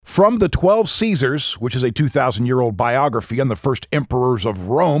From the 12 Caesars, which is a 2,000-year-old biography on the first emperors of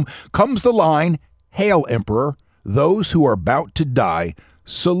Rome, comes the line, "Hail, Emperor, those who are about to die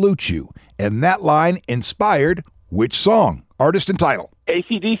salute you." And that line inspired which song? Artist and title.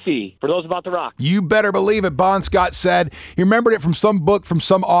 AC/DC, For Those About to Rock. You better believe it, Bon Scott said. He remembered it from some book, from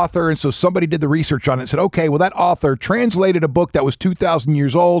some author, and so somebody did the research on it and said, okay, well, that author translated a book that was 2,000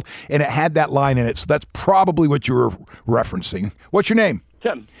 years old, and it had that line in it, so that's probably what you were referencing. What's your name?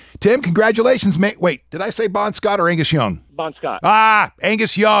 Tim. Tim, congratulations, mate. Wait, did I say Bon Scott or Angus Young? Bon Scott.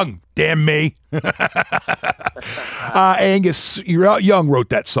 Angus Young. Damn me. Angus Young wrote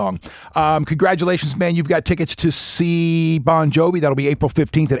that song. Congratulations, man. You've got tickets to see Bon Jovi. That'll be April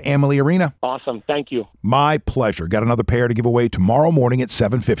 15th at Amalie Arena. Awesome. Thank you. My pleasure. Got another pair to give away tomorrow morning at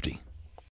 7:50.